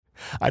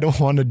I don't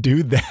want to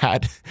do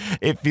that.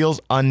 It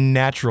feels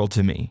unnatural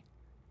to me.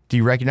 Do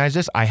you recognize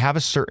this? I have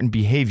a certain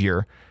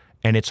behavior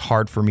and it's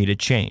hard for me to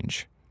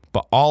change.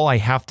 But all I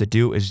have to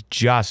do is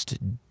just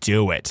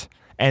do it.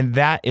 And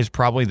that is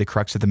probably the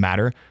crux of the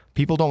matter.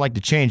 People don't like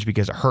to change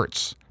because it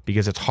hurts,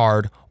 because it's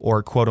hard,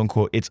 or quote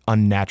unquote, it's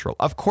unnatural.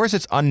 Of course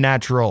it's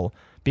unnatural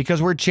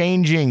because we're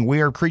changing. We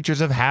are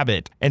creatures of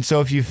habit. And so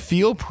if you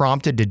feel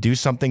prompted to do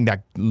something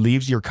that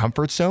leaves your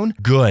comfort zone,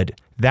 good.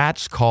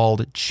 That's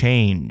called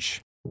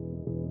change.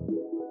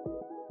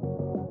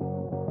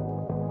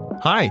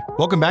 Hi,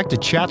 welcome back to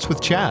Chats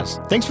with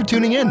Chaz. Thanks for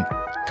tuning in.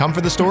 Come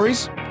for the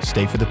stories,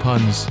 stay for the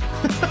puns.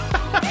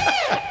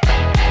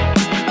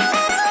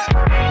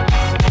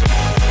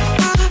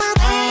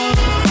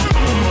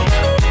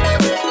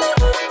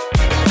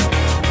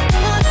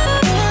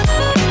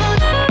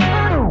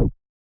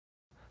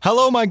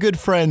 Hello, my good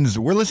friends.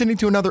 We're listening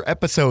to another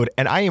episode,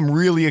 and I am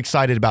really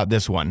excited about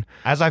this one.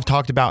 As I've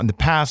talked about in the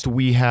past,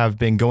 we have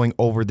been going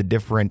over the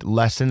different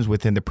lessons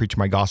within the Preach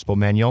My Gospel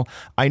manual.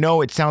 I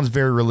know it sounds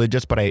very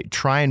religious, but I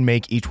try and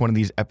make each one of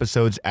these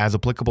episodes as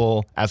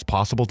applicable as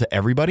possible to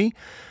everybody.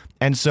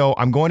 And so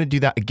I'm going to do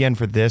that again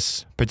for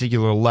this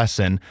particular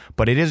lesson,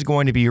 but it is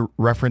going to be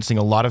referencing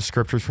a lot of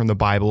scriptures from the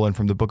Bible and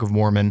from the Book of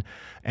Mormon.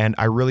 And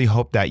I really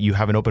hope that you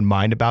have an open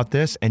mind about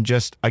this and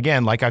just,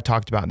 again, like I've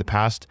talked about in the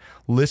past,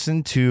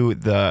 listen to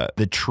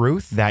the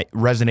truth that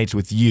resonates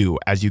with you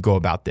as you go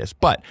about this.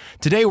 But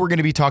today we're going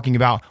to be talking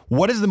about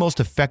what is the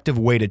most effective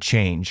way to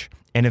change.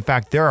 And in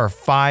fact, there are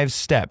 5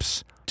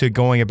 steps to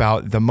going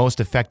about the most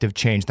effective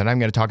change that I'm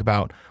going to talk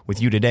about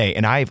with you today.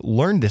 And I've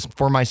learned this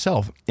for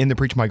myself in the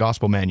Preach My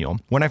Gospel manual.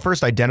 When I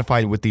first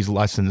identified with these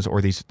lessons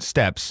or these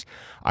steps,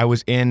 I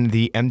was in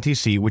the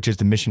MTC, which is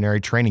the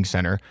Missionary Training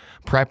Center,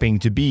 prepping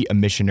to be a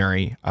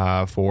missionary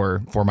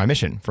for my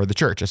mission, for the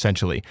church,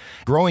 essentially.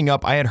 Growing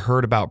up, I had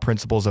heard about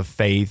principles of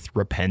faith,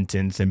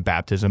 repentance, and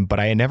baptism, but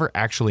I never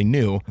actually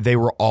knew they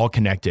were all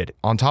connected.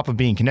 On top of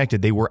being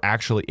connected, they were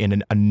actually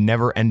in a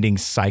never-ending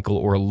cycle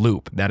or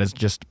loop that is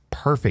just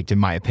perfect in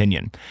my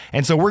opinion.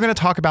 And so we're going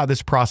to talk about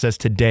this process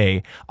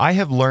today. I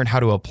have learned how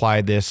to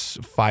apply this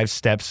 5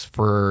 steps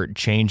for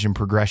change and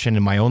progression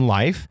in my own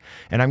life,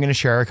 and I'm going to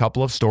share a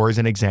couple of stories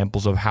and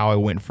examples of how I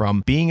went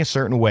from being a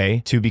certain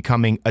way to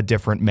becoming a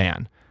different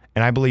man.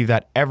 And I believe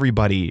that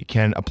everybody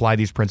can apply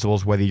these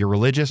principles, whether you're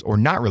religious or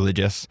not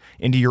religious,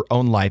 into your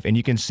own life. And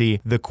you can see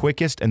the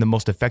quickest and the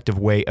most effective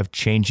way of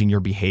changing your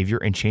behavior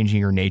and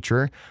changing your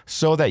nature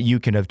so that you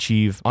can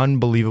achieve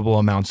unbelievable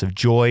amounts of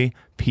joy,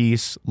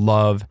 peace,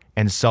 love,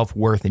 and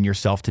self-worth in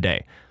yourself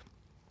today.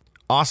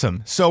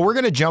 Awesome. So we're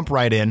going to jump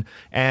right in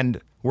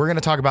and we're going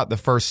to talk about the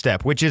first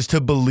step, which is to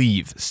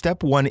believe.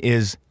 Step 1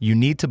 is you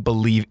need to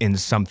believe in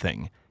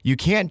something. You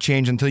can't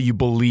change until you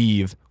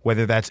believe,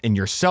 whether that's in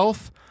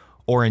yourself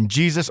or in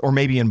Jesus, or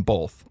maybe in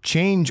both.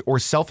 Change or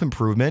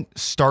self-improvement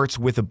starts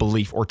with a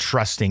belief or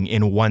trusting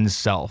in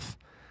oneself.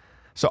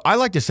 So I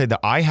like to say that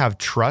I have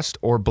trust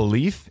or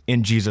belief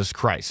in Jesus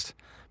Christ,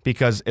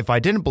 because if I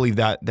didn't believe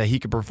that he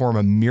could perform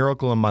a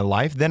miracle in my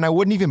life, then I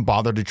wouldn't even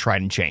bother to try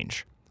and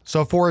change.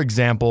 So for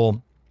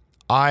example,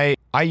 I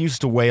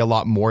used to weigh a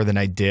lot more than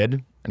I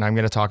did, and I'm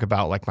going to talk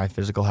about like my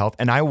physical health,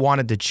 and I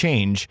wanted to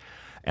change,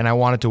 and I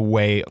wanted to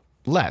weigh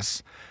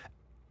less.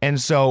 And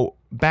so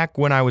back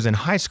when I was in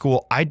high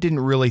school, I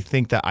didn't really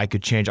think that I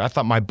could change. I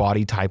thought my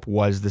body type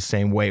was the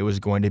same way it was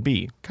going to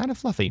be, kind of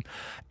fluffy,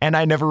 and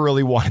I never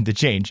really wanted to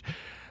change.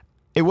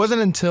 It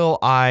wasn't until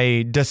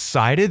I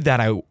decided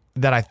that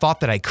I thought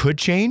that I could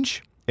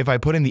change if I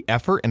put in the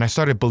effort and I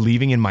started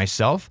believing in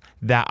myself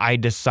that I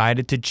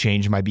decided to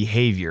change my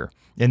behavior.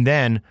 And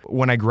then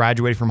when I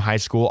graduated from high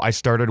school, I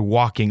started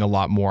walking a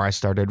lot more. I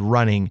started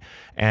running,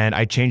 and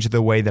I changed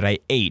the way that I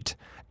ate.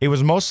 It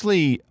was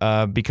mostly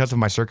because of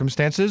my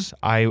circumstances.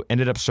 I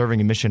ended up serving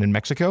a mission in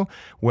Mexico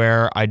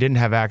where I didn't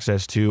have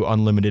access to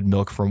unlimited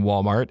milk from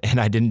Walmart, and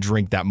I didn't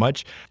drink that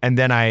much. And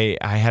then I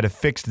had a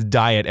fixed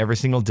diet every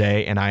single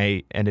day, and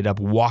I ended up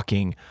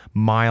walking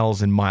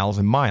miles and miles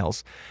and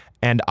miles.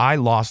 And I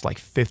lost like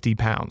 50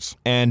 pounds.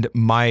 And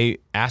my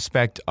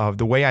aspect of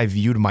the way I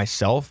viewed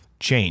myself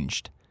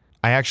changed.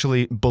 I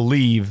actually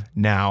believe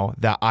now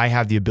that I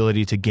have the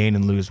ability to gain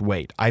and lose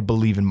weight. I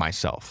believe in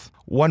myself.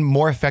 One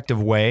more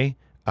effective way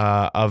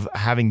of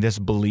having this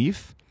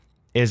belief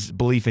is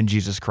belief in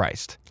Jesus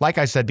Christ. Like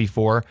I said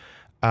before,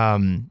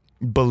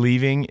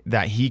 believing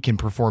that he can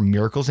perform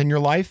miracles in your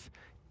life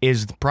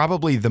is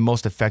probably the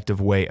most effective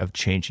way of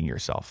changing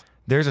yourself.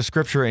 There's a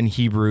scripture in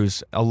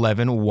Hebrews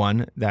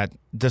 11:1 that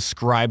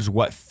describes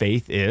what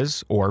faith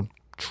is, or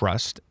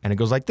trust, and it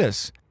goes like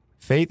this.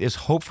 Faith is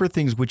hope for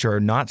things which are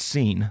not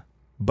seen,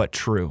 but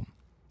true.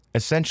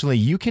 Essentially,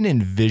 you can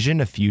envision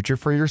a future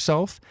for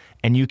yourself,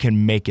 and you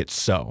can make it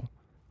so.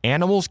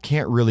 Animals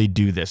can't really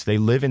do this. They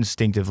live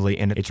instinctively,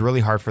 and it's really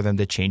hard for them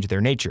to change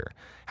their nature.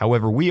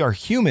 However, we are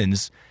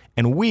humans,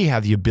 and we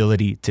have the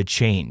ability to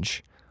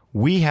change.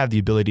 We have the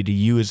ability to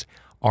use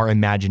our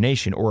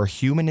imagination, or a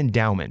human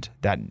endowment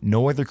that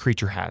no other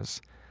creature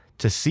has,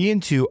 to see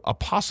into a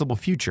possible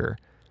future,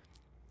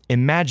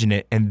 imagine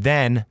it, and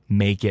then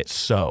make it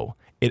so.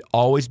 It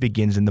always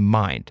begins in the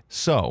mind.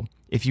 So,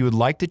 if you would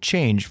like to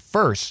change,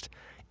 first,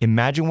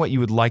 imagine what you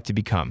would like to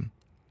become,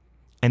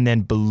 and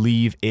then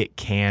believe it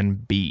can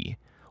be.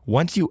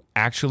 Once you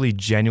actually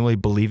genuinely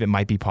believe it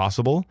might be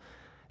possible,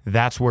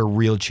 that's where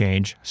real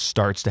change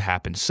starts to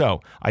happen.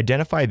 So,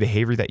 identify a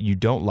behavior that you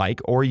don't like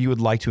or you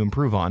would like to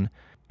improve on,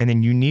 and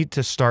then you need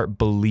to start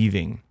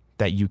believing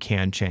that you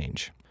can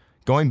change.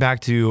 Going back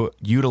to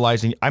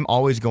utilizing, I'm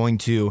always going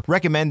to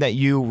recommend that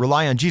you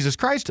rely on Jesus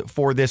Christ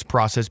for this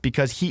process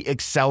because he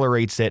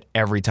accelerates it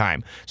every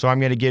time. So I'm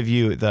going to give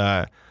you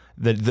the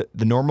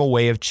normal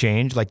way of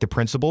change, like the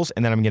principles,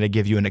 and then I'm going to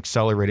give you an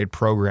accelerated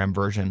program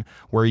version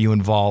where you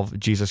involve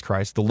Jesus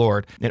Christ, the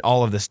Lord, in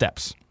all of the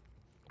steps.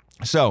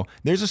 So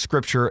there's a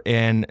scripture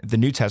in the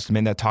New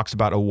Testament that talks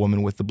about a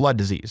woman with the blood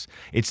disease.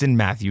 It's in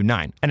Matthew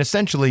 9. And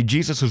essentially,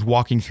 Jesus was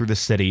walking through the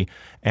city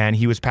and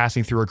he was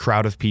passing through a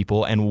crowd of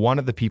people. And one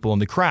of the people in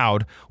the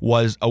crowd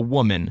was a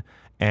woman.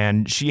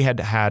 And she had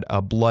had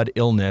a blood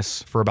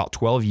illness for about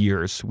 12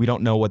 years. We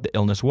don't know what the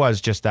illness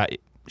was, just that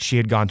she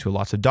had gone to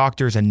lots of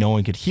doctors and no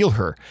one could heal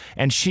her.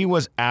 And she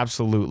was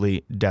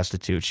absolutely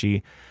destitute.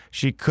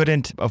 She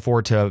couldn't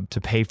afford to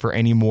pay for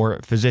any more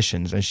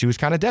physicians, and she was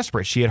kind of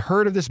desperate. She had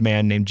heard of this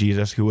man named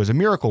Jesus who was a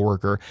miracle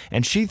worker,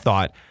 and she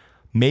thought,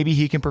 maybe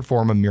he can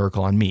perform a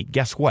miracle on me.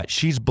 Guess what?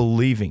 She's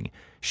believing.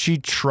 She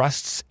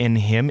trusts in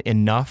him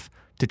enough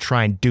to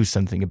try and do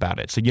something about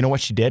it. So you know what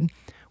she did?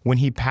 When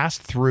he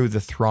passed through the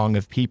throng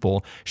of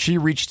people, she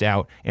reached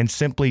out and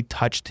simply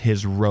touched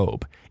his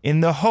robe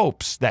in the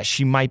hopes that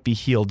she might be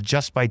healed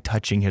just by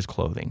touching his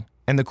clothing.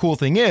 And the cool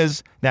thing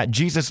is that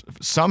Jesus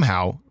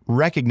somehow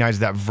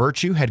recognized that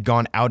virtue had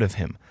gone out of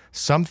him.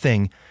 Some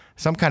kind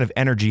of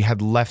energy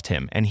had left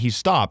him, and he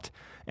stopped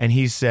and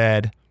he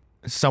said,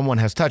 someone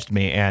has touched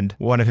me. And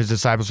one of his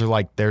disciples are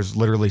like, there's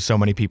literally so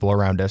many people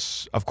around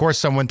us. Of course,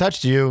 someone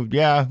touched you.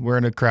 Yeah, we're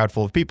in a crowd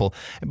full of people.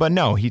 But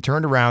no, he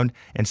turned around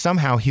and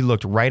somehow he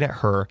looked right at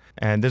her.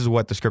 And this is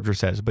what the scripture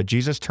says. But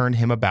Jesus turned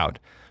him about.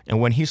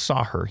 And when he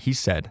saw her, he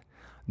said,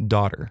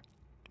 daughter,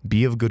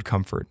 be of good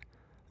comfort.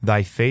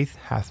 Thy faith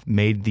hath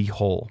made thee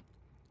whole.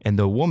 And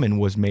the woman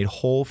was made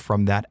whole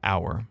from that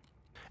hour.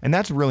 And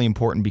that's really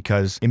important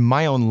because in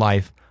my own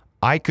life,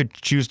 I could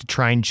choose to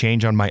try and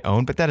change on my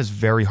own, but that is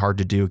very hard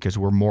to do because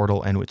we're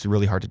mortal and it's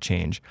really hard to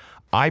change.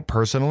 I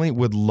personally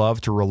would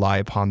love to rely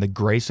upon the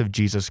grace of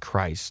Jesus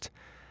Christ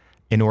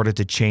in order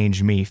to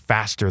change me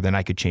faster than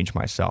I could change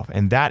myself.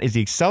 And that is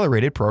the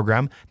accelerated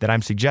program that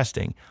I'm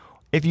suggesting.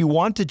 If you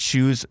want to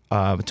choose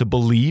to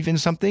believe in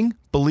something,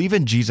 believe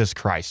in Jesus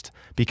Christ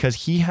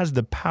because he has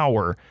the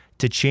power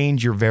to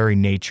change your very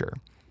nature.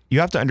 You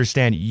have to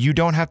understand, you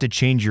don't have to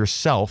change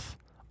yourself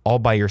all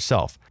by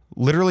yourself.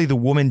 Literally, the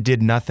woman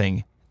did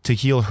nothing to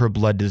heal her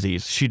blood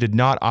disease. She did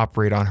not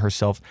operate on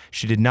herself.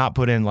 She did not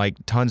put in like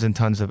tons and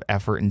tons of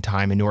effort and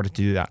time in order to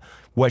do that.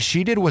 What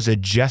she did was a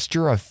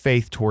gesture of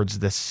faith towards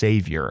the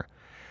Savior,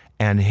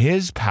 and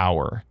his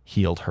power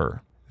healed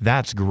her.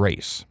 That's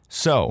grace.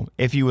 So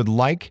if you would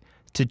like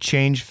to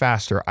change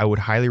faster, I would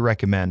highly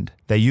recommend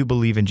that you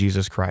believe in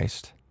Jesus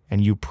Christ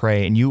and you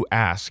pray and you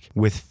ask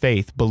with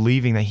faith,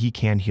 believing that he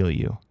can heal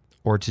you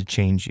or to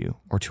change you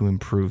or to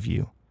improve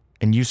you.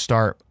 And you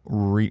start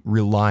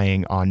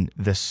relying on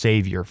the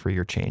Savior for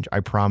your change. I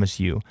promise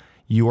you,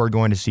 you are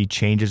going to see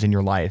changes in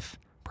your life,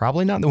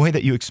 probably not in the way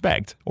that you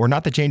expect or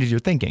not the changes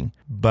you're thinking,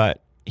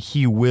 but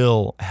he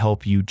will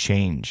help you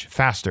change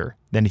faster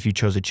than if you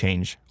chose a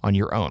change on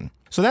your own.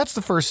 So that's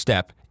the first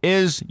step,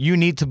 is you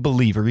need to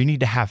believe or you need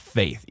to have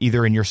faith,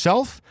 either in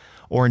yourself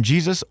or in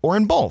Jesus or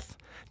in both.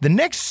 The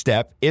next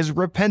step is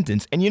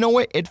repentance. And you know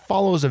what? It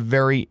follows a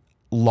very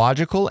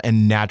logical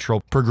and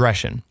natural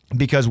progression.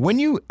 Because when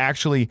you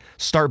actually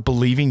start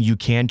believing you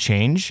can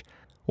change,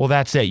 well,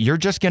 that's it. You're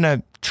just going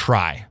to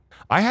try.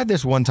 I had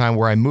this one time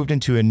where I moved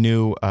into a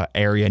new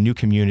area, a new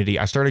community.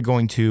 I started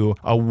going to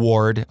a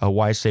ward, a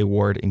YSA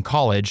ward in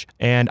college,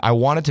 and I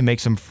wanted to make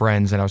some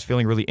friends, and I was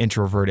feeling really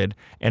introverted,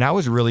 and I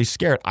was really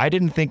scared. I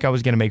didn't think I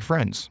was going to make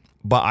friends,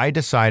 but I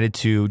decided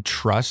to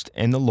trust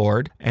in the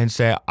Lord and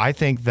say, I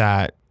think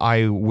that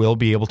I will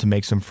be able to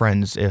make some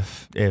friends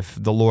if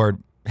the Lord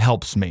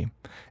helps me.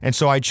 And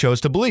so I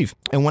chose to believe.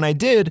 And when I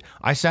did,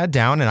 I sat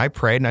down and I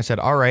prayed and I said,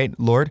 all right,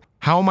 Lord,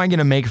 how am I going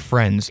to make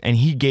friends? And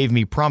he gave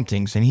me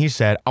promptings and he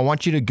said, I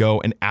want you to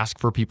go and ask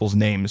for people's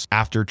names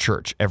after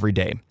church every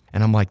day.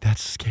 And I'm like,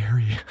 that's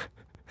scary.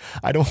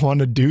 I don't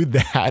want to do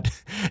that.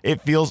 It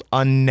feels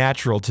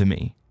unnatural to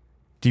me.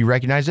 Do you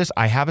recognize this?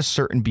 I have a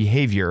certain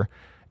behavior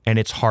and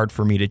it's hard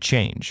for me to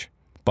change.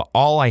 But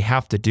all I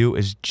have to do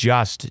is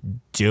just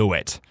do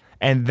it.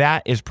 And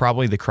that is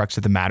probably the crux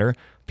of the matter.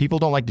 People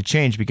don't like to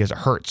change because it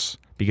hurts,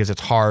 because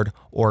it's hard,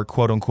 or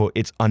quote unquote,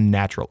 it's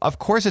unnatural. Of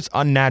course it's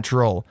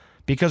unnatural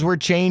because we're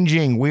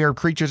changing. We are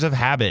creatures of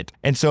habit.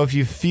 And so if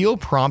you feel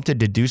prompted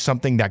to do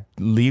something that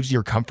leaves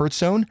your comfort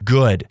zone,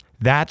 good.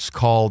 That's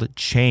called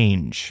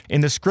change.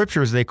 In the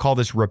scriptures, they call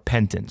this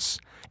repentance,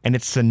 and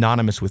it's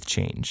synonymous with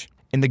change.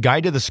 In the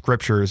Guide to the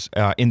Scriptures,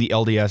 in the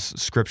LDS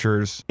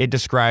Scriptures, it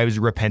describes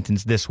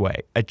repentance this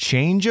way: a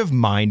change of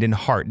mind and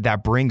heart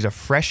that brings a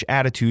fresh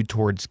attitude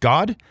towards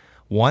God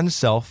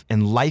oneself,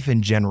 and life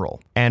in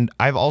general. And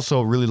I've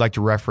also really liked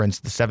to reference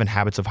The 7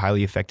 Habits of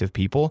Highly Effective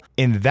People.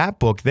 In that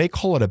book, they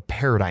call it a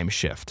paradigm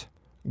shift,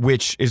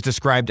 which is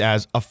described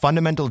as a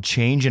fundamental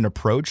change in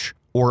approach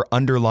or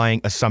underlying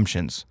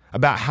assumptions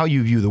about how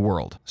you view the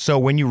world. So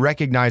when you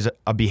recognize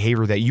a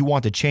behavior that you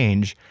want to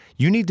change,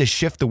 you need to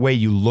shift the way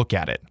you look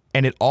at it.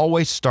 And it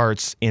always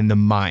starts in the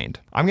mind.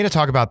 I'm going to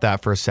talk about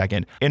that for a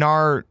second. In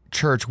our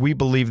church, we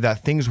believe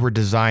that things were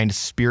designed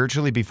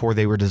spiritually before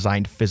they were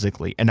designed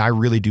physically. And I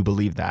really do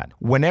believe that.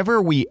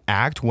 Whenever we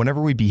act,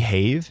 whenever we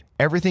behave,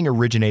 everything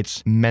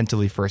originates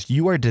mentally first.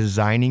 You are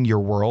designing your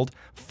world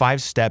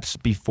 5 steps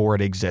before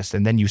it exists,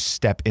 and then you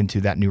step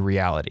into that new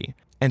reality.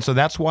 And so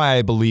that's why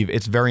I believe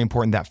it's very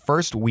important that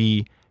first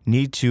we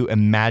need to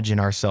imagine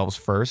ourselves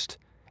first,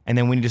 and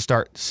then we need to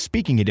start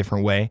speaking a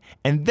different way,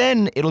 and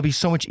then it'll be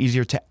so much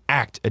easier to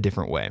act a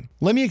different way.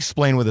 Let me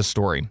explain with a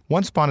story.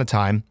 Once upon a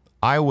time,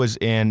 I was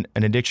in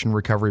an addiction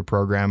recovery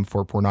program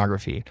for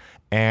pornography,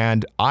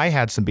 and I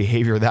had some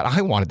behavior that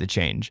I wanted to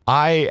change.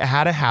 I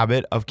had a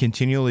habit of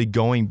continually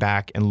going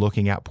back and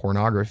looking at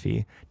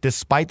pornography,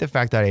 despite the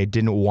fact that I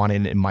didn't want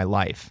it in my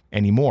life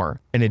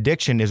anymore. An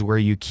addiction is where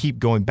you keep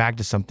going back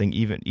to something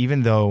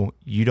even though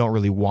you don't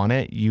really want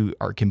it, you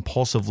are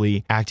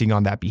compulsively acting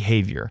on that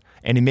behavior.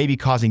 And it may be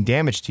causing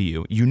damage to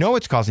you. You know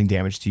it's causing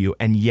damage to you,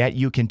 and yet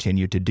you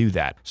continue to do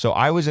that. So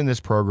I was in this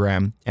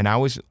program, and I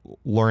was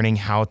learning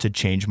how to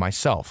change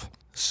myself.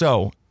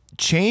 So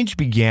change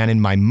began in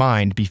my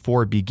mind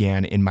before it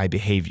began in my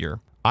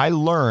behavior. I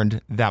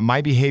learned that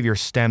my behavior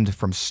stemmed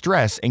from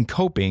stress and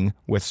coping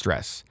with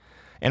stress.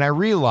 And I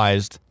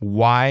realized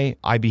why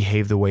I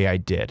behaved the way I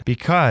did,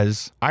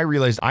 because I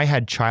realized I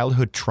had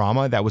childhood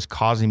trauma that was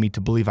causing me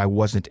to believe I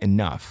wasn't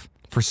enough.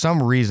 For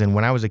some reason,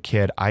 when I was a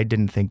kid, I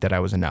didn't think that I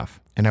was enough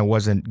and I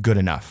wasn't good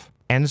enough.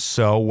 And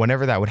so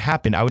whenever that would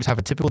happen, I would just have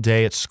a typical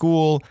day at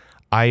school.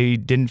 I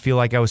didn't feel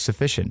like I was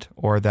sufficient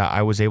or that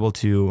I was able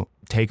to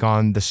take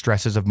on the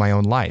stresses of my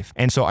own life.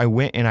 And so I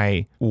went and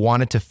I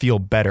wanted to feel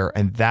better.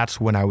 And that's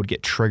when I would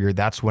get triggered.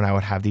 That's when I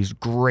would have these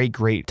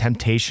great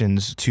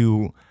temptations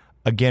to,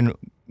 again,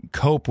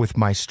 cope with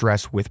my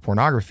stress with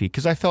pornography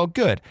because I felt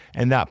good.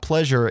 And that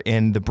pleasure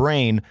in the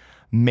brain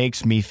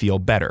makes me feel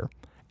better.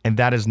 And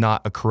that is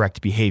not a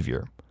correct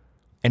behavior.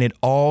 And it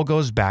all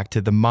goes back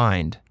to the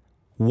mind.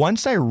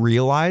 Once I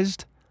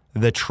realized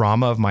the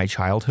trauma of my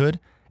childhood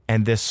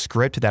and this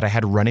script that I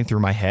had running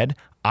through my head,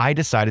 I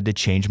decided to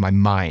change my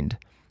mind.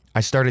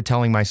 I started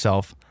telling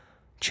myself,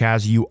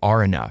 Chaz, you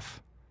are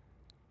enough.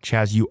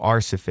 Chaz, you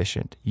are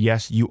sufficient.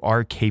 Yes, you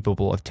are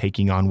capable of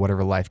taking on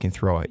whatever life can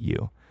throw at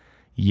you.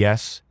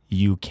 Yes,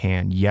 you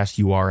can. Yes,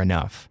 you are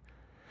enough.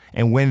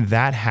 And when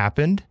that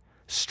happened,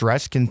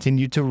 stress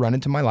continued to run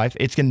into my life.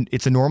 It's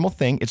a normal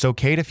thing. It's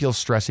okay to feel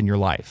stress in your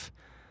life.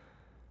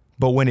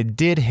 But when it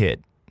did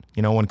hit,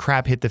 when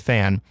crap hit the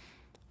fan,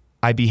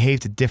 I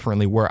behaved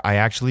differently where I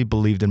actually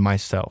believed in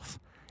myself.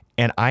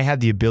 And I had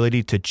the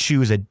ability to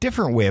choose a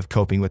different way of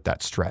coping with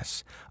that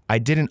stress. I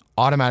didn't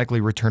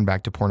automatically return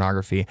back to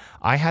pornography.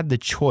 I had the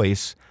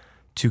choice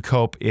to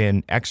cope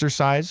in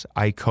exercise.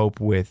 I cope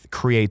with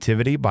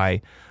creativity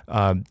by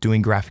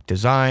doing graphic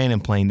design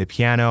and playing the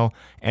piano.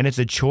 And it's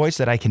a choice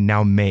that I can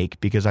now make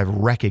because I've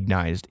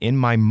recognized in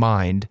my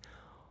mind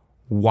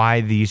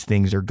why these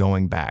things are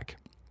going back.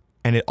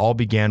 And it all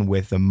began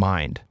with the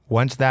mind.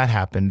 Once that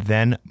happened,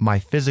 then my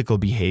physical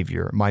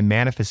behavior, my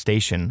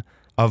manifestation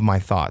of my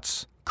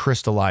thoughts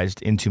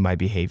crystallized into my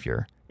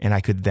behavior, and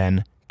I could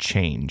then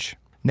change.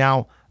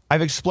 Now,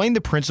 I've explained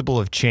the principle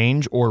of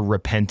change or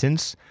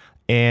repentance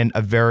in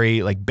a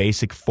very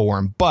basic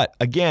form, but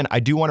again, I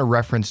do want to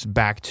reference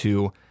back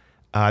to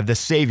the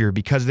Savior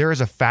because there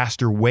is a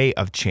faster way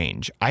of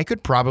change. I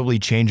could probably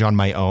change on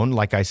my own,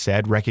 like I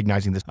said,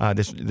 recognizing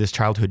this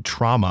childhood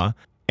trauma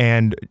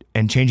and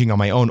changing on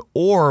my own,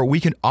 or we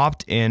can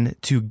opt in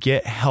to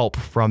get help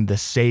from the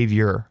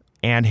Savior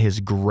and His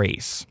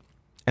grace.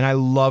 And I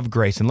love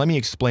grace, and let me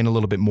explain a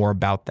little bit more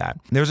about that.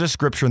 There's a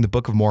scripture in the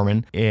Book of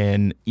Mormon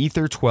in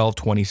Ether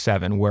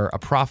 12:27 where a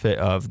prophet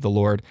of the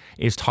Lord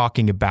is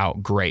talking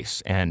about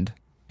grace and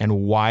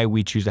why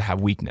we choose to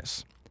have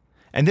weakness.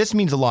 And this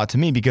means a lot to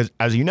me because,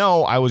 as you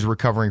know, I was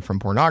recovering from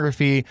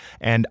pornography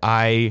and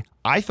I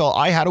felt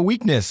I had a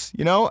weakness.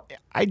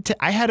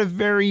 I had a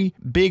very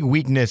big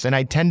weakness and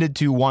I tended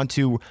to want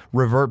to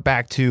revert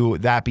back to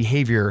that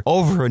behavior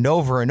over and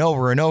over and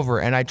over and over.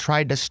 And I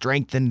tried to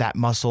strengthen that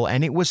muscle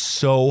and it was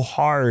so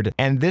hard.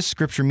 And this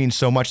scripture means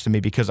so much to me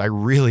because I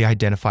really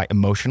identify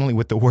emotionally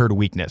with the word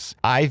weakness.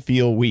 I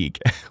feel weak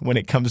when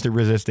it comes to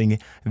resisting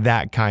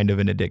that kind of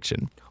an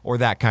addiction or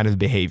that kind of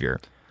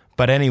behavior.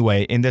 But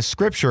anyway, in this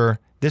scripture,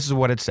 this is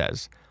what it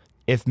says.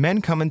 If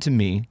men come unto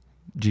me,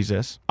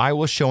 Jesus, I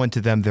will show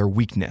unto them their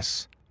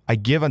weakness. I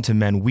give unto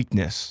men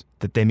weakness,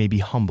 that they may be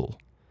humble.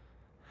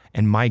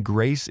 And my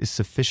grace is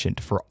sufficient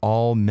for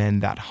all men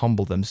that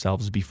humble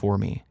themselves before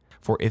me.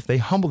 For if they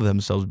humble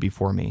themselves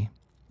before me,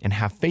 and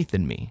have faith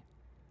in me,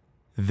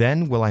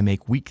 then will I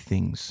make weak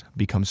things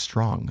become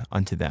strong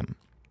unto them.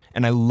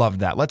 And I love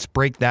that. Let's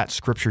break that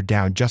scripture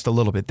down just a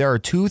little bit. There are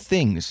two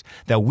things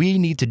that we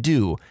need to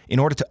do in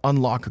order to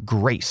unlock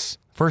grace.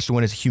 First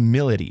one is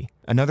humility.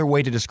 Another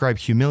way to describe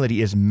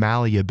humility is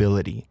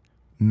malleability.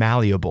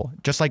 Malleable,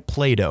 just like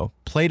Play-Doh.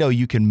 Play-Doh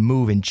you can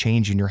move and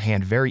change in your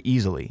hand very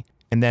easily.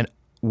 And then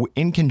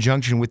in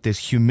conjunction with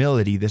this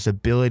humility, this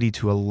ability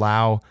to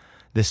allow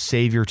the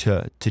Savior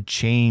to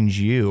change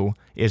you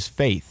is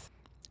faith.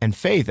 And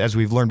faith, as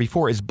we've learned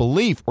before, is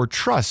belief or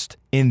trust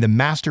in the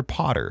master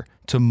potter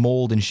to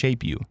mold and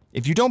shape you.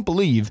 If you don't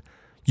believe,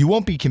 you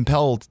won't be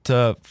compelled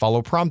to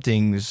follow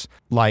promptings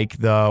like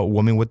the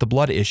woman with the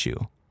blood issue.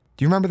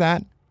 Do you remember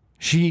that?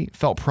 She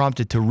felt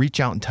prompted to reach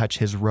out and touch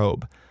his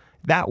robe.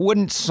 That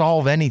wouldn't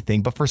solve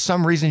anything, but for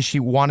some reason she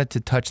wanted to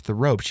touch the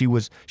robe.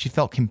 She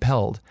felt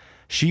compelled.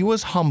 She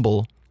was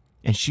humble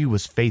and she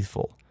was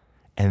faithful.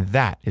 And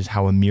that is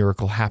how a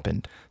miracle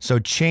happened. So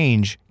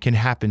change can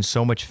happen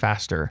so much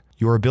faster.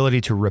 Your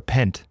ability to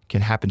repent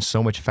can happen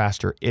so much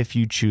faster if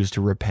you choose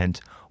to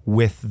repent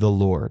with the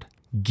Lord.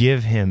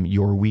 Give him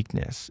your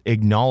weakness.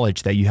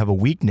 Acknowledge that you have a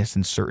weakness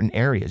in certain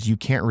areas. You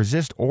can't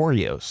resist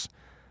Oreos.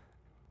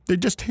 They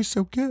just taste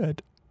so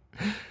good.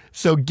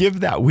 So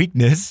give that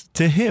weakness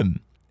to him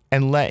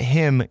and let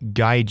him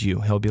guide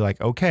you. He'll be like,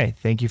 okay,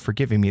 thank you for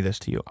giving me this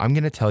to you. I'm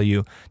going to tell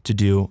you to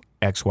do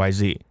X, Y,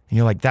 Z. And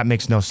you're like, that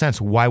makes no sense.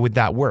 Why would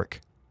that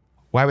work?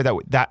 Why would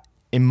that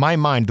in my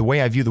mind, the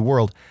way I view the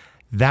world,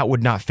 that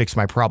would not fix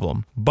my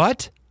problem.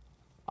 But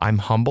I'm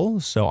humble,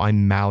 so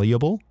I'm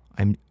malleable.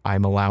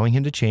 I'm allowing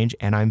him to change,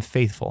 and I'm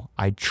faithful.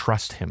 I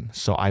trust him,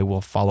 so I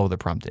will follow the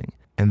prompting.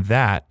 And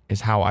that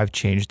is how I've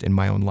changed in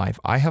my own life.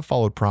 I have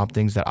followed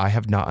promptings that I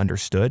have not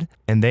understood,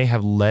 and they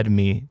have led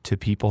me to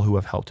people who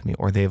have helped me,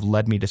 or they have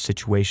led me to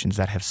situations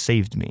that have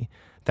saved me,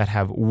 that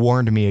have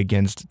warned me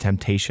against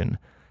temptation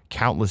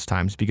countless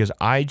times, because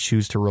I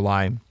choose to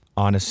rely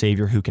on a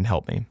Savior who can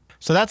help me.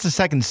 So that's the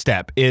second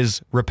step,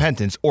 is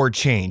repentance or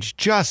change.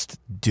 Just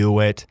do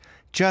it.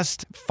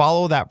 Just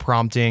follow that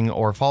prompting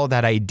or follow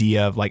that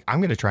idea of like, I'm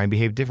going to try and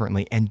behave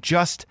differently, and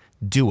just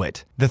do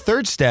it. The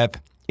third step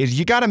is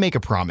you got to make a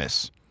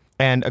promise.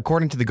 And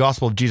according to the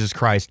gospel of Jesus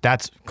Christ,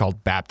 that's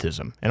called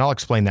baptism. And I'll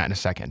explain that in a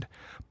second.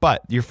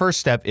 But your first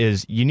step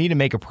is you need to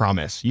make a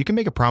promise. You can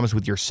make a promise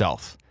with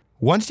yourself.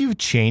 Once you've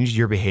changed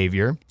your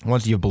behavior,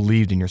 once you've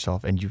believed in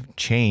yourself and you've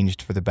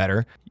changed for the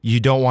better, you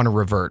don't want to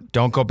revert.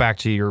 Don't go back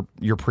to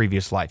your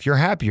previous life. You're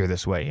happier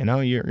this way. You know,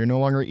 you're no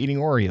longer eating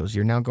Oreos.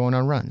 You're now going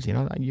on runs. You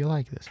know, you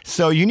like this.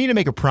 So you need to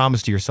make a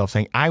promise to yourself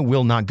saying, I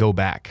will not go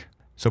back.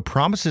 So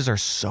promises are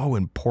so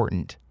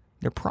important.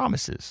 They're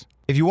promises.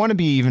 If you want to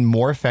be even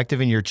more effective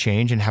in your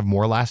change and have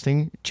more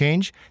lasting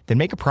change, then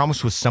make a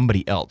promise with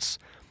somebody else.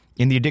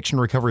 In the addiction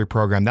recovery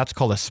program, that's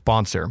called a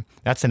sponsor.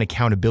 That's an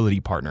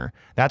accountability partner.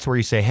 That's where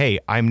you say, hey,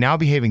 I'm now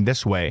behaving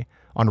this way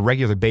on a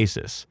regular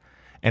basis,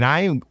 and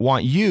I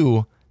want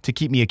you to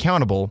keep me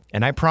accountable,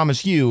 and I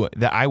promise you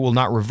that I will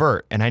not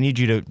revert, and I need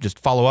you to just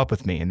follow up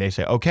with me. And they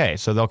say, okay.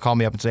 So they'll call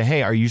me up and say,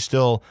 hey, are you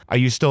still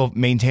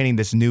maintaining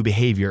this new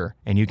behavior?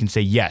 And you can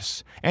say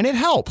yes. And it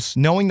helps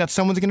knowing that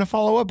someone's going to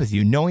follow up with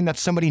you, knowing that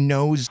somebody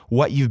knows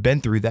what you've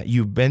been through, that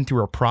you've been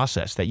through a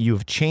process, that you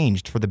have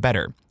changed for the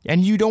better.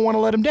 And you don't want to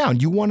let them down.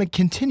 You want to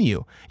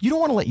continue. You don't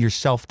want to let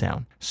yourself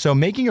down. So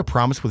making a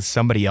promise with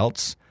somebody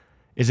else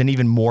is an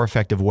even more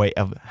effective way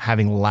of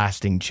having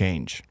lasting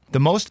change. The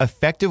most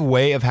effective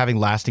way of having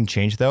lasting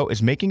change, though,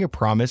 is making a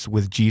promise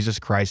with Jesus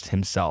Christ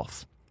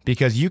himself,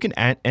 because you can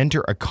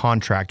enter a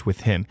contract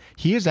with him.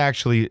 He has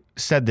actually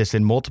said this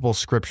in multiple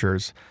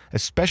scriptures,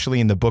 especially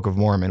in the Book of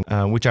Mormon,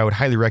 which I would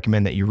highly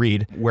recommend that you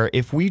read, where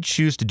if we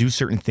choose to do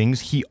certain things,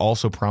 he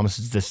also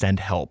promises to send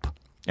help.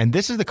 And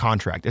this is the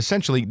contract.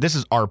 Essentially, this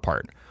is our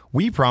part.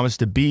 We promise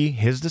to be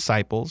his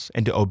disciples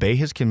and to obey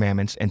his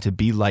commandments and to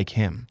be like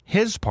him.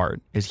 His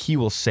part is he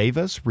will save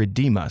us,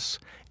 redeem us,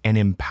 and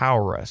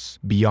empower us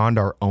beyond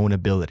our own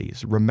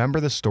abilities. Remember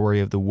the story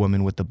of the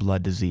woman with the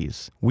blood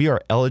disease. We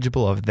are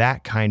eligible of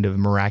that kind of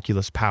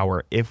miraculous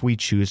power if we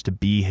choose to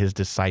be his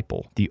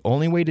disciple. The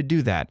only way to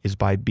do that is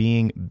by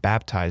being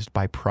baptized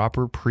by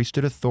proper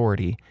priesthood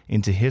authority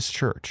into his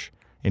church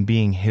and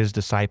being his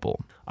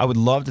disciple. I would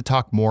love to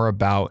talk more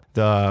about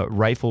the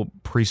rightful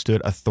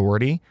priesthood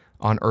authority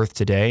on earth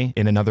today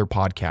in another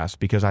podcast,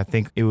 because I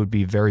think it would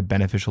be very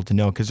beneficial to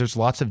know, because there's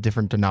lots of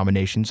different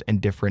denominations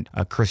and different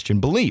Christian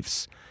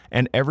beliefs,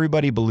 and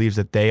everybody believes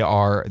that they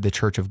are the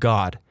Church of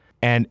God.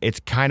 And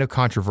it's kind of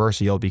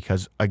controversial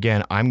because,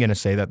 again, I'm going to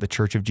say that the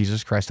Church of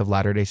Jesus Christ of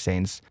Latter-day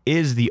Saints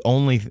is the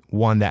only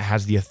one that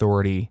has the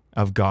authority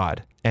of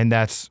God. And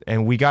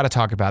we got to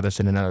talk about this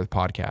in another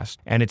podcast.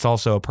 And it's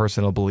also a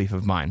personal belief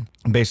of mine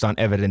based on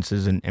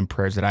evidences and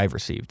prayers that I've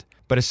received.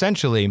 But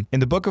essentially, in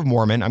the Book of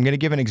Mormon, I'm going to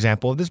give an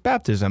example of this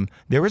baptism.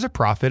 There was a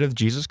prophet of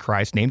Jesus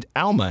Christ named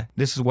Alma.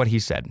 This is what he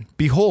said.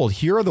 Behold,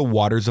 here are the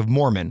waters of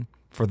Mormon,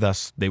 for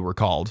thus they were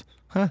called.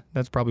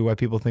 That's probably why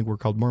people think we're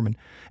called Mormon.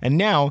 And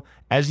now,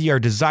 as ye are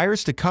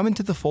desirous to come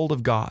into the fold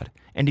of God,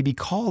 and to be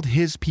called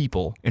his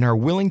people, and are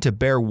willing to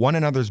bear one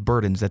another's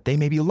burdens, that they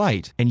may be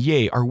light, and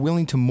yea, are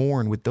willing to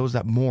mourn with those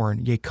that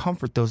mourn, yea,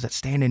 comfort those that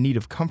stand in need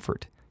of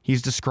comfort.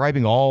 He's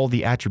describing all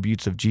the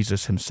attributes of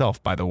Jesus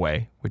himself, by the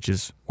way, which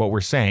is what we're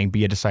saying,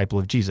 be a disciple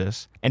of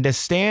Jesus. And to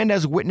stand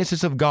as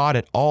witnesses of God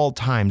at all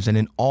times and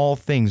in all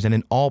things and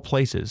in all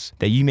places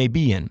that you may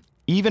be in,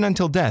 even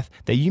until death,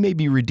 that you may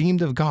be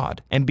redeemed of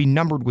God and be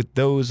numbered with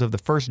those of the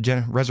first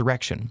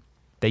resurrection,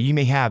 that you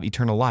may have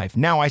eternal life.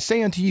 Now I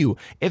say unto you,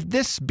 if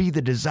this be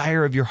the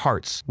desire of your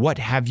hearts, what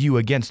have you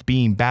against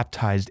being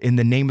baptized in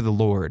the name of the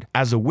Lord,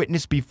 as a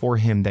witness before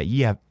him that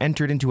ye have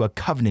entered into a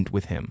covenant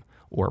with him,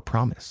 or a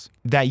promise,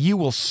 that you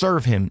will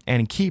serve him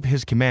and keep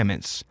his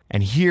commandments?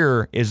 And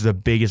here is the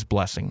biggest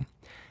blessing,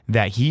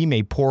 that he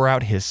may pour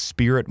out his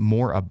Spirit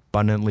more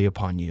abundantly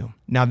upon you.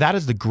 Now that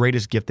is the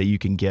greatest gift that you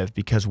can give,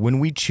 because when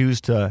we choose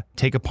to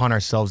take upon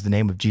ourselves the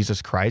name of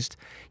Jesus Christ,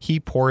 he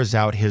pours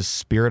out his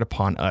Spirit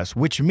upon us,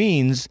 which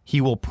means he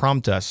will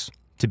prompt us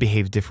to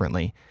behave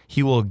differently.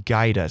 He will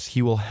guide us.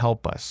 He will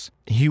help us.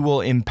 He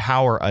will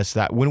empower us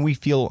that when we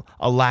feel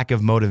a lack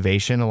of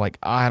motivation, like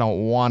I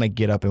don't want to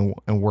get up and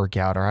work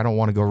out, or I don't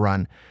want to go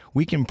run,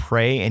 we can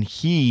pray and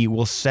he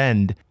will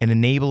send an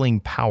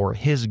enabling power,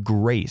 his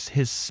grace,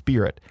 his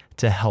Spirit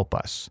to help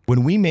us.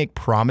 When we make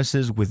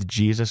promises with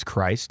Jesus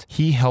Christ,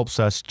 he helps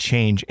us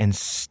change and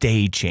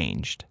stay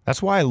changed.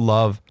 That's why I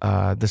love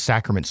the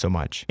sacrament so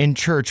much. In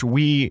church,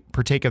 we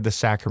partake of the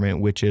sacrament,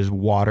 which is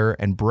water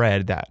and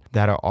bread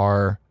that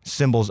are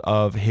symbols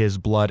of his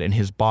blood and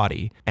his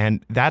body.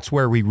 And that's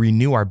where we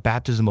renew our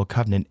baptismal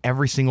covenant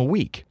every single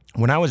week.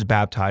 When I was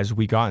baptized,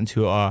 we got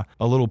into a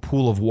little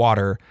pool of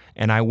water,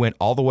 and I went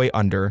all the way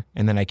under,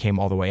 and then I came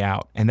all the way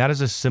out. And that is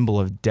a symbol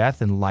of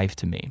death and life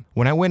to me.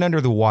 When I went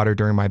under the water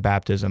during my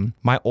baptism,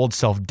 my old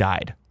self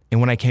died. And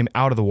when I came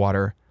out of the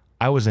water,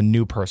 I was a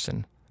new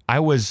person.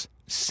 I was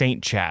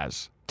Saint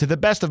Chaz. To the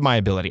best of my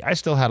ability, I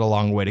still had a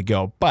long way to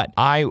go, but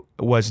I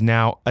was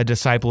now a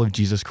disciple of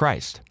Jesus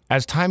Christ.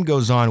 As time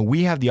goes on,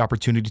 we have the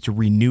opportunity to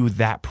renew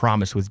that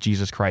promise with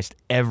Jesus Christ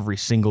every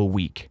single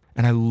week.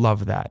 And I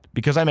love that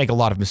because I make a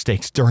lot of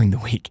mistakes during the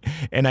week,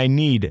 and I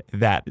need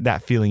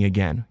that feeling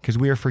again because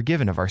we are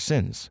forgiven of our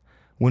sins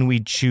when we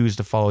choose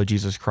to follow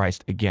Jesus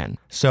Christ again.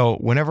 So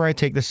whenever I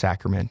take the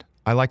sacrament,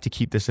 I like to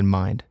keep this in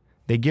mind.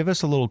 They give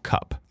us a little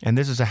cup, and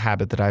this is a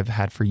habit that I've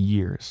had for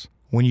years.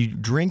 When you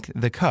drink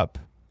the cup,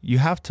 you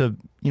have to,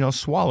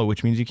 swallow,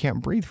 which means you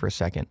can't breathe for a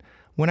second.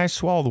 When I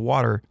swallow the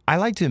water, I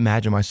like to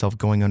imagine myself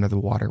going under the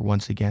water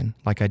once again,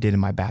 like I did in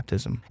my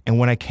baptism. And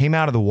when I came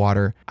out of the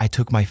water, I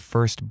took my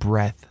first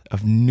breath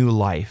of new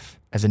life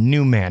as a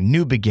new man,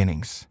 new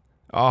beginnings.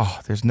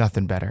 Oh, there's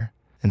nothing better.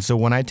 And so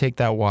when I take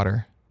that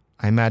water,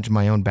 I imagine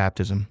my own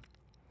baptism,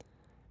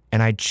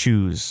 and I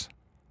choose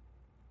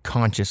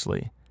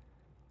consciously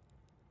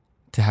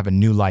to have a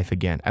new life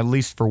again, at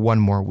least for one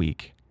more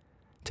week,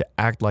 to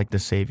act like the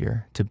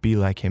Savior, to be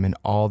like him in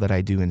all that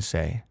I do and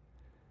say.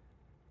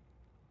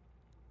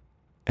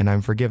 And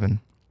I'm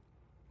forgiven.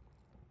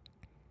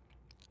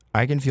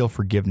 I can feel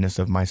forgiveness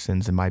of my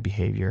sins and my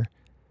behavior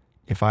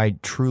if I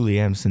truly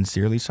am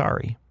sincerely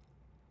sorry.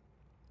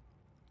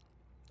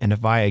 And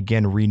if I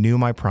again renew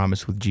my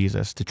promise with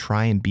Jesus to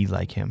try and be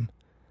like him,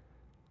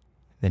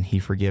 then he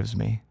forgives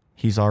me.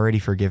 He's already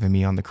forgiven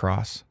me on the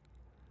cross.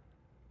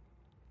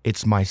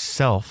 It's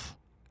myself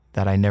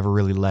that I never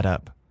really let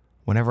up.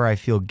 Whenever I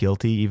feel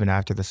guilty, even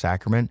after the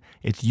sacrament,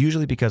 it's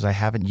usually because I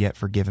haven't yet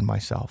forgiven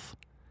myself.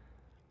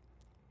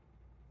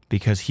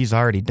 Because he's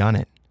already done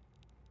it.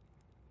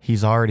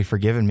 He's already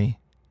forgiven me.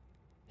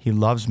 He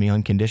loves me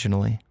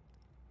unconditionally.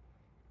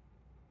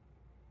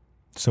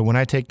 So when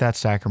I take that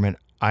sacrament,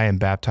 I am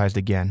baptized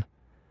again,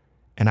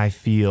 and I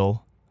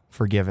feel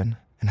forgiven,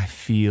 and I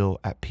feel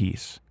at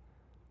peace.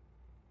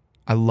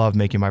 I love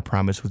making my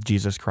promise with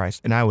Jesus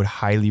Christ, and I would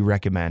highly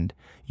recommend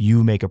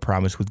you make a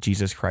promise with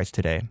Jesus Christ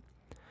today.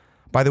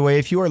 By the way,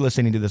 if you are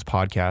listening to this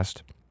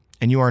podcast,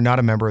 and you are not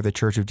a member of the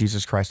Church of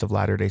Jesus Christ of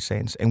Latter-day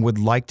Saints and would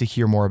like to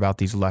hear more about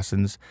these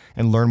lessons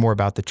and learn more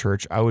about the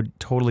church, I would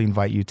totally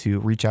invite you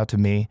to reach out to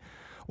me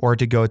or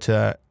to go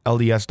to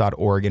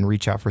lds.org and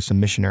reach out for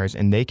some missionaries,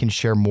 and they can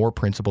share more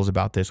principles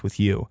about this with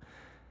you.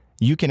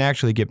 You can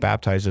actually get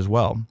baptized as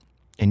well,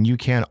 and you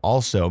can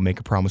also make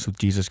a promise with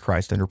Jesus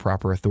Christ under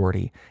proper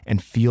authority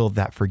and feel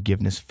that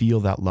forgiveness, feel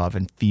that love,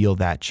 and feel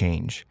that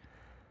change.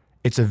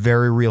 It's a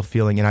very real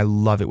feeling, and I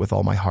love it with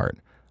all my heart.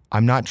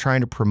 I'm not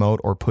trying to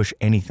promote or push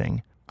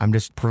anything. I'm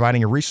just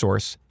providing a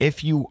resource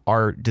if you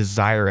are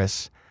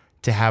desirous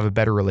to have a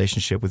better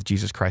relationship with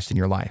Jesus Christ in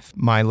your life.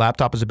 My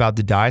laptop is about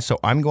to die, so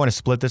I'm going to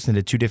split this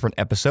into 2 different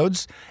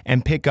episodes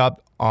and pick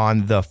up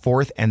on the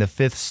 4th and the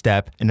 5th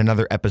step in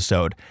another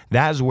episode.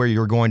 That is where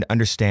you're going to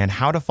understand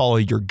how to follow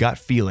your gut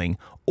feeling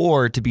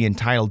or to be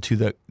entitled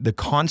to the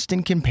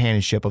constant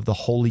companionship of the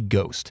Holy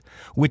Ghost,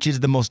 which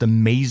is the most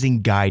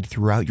amazing guide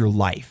throughout your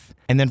life.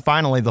 And then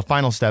finally, the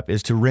final step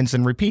is to rinse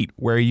and repeat,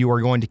 where you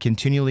are going to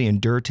continually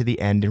endure to the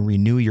end and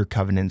renew your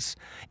covenants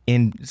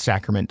in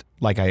sacrament,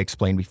 like I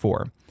explained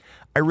before.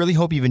 I really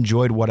hope you've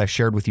enjoyed what I've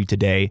shared with you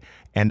today,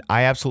 and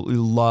I absolutely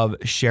love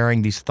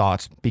sharing these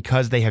thoughts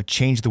because they have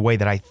changed the way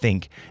that I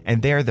think,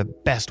 and they're the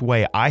best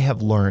way I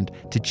have learned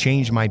to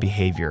change my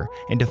behavior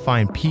and to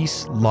find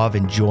peace, love,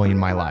 and joy in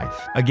my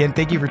life. Again,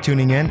 thank you for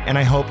tuning in, and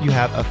I hope you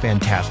have a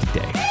fantastic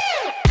day.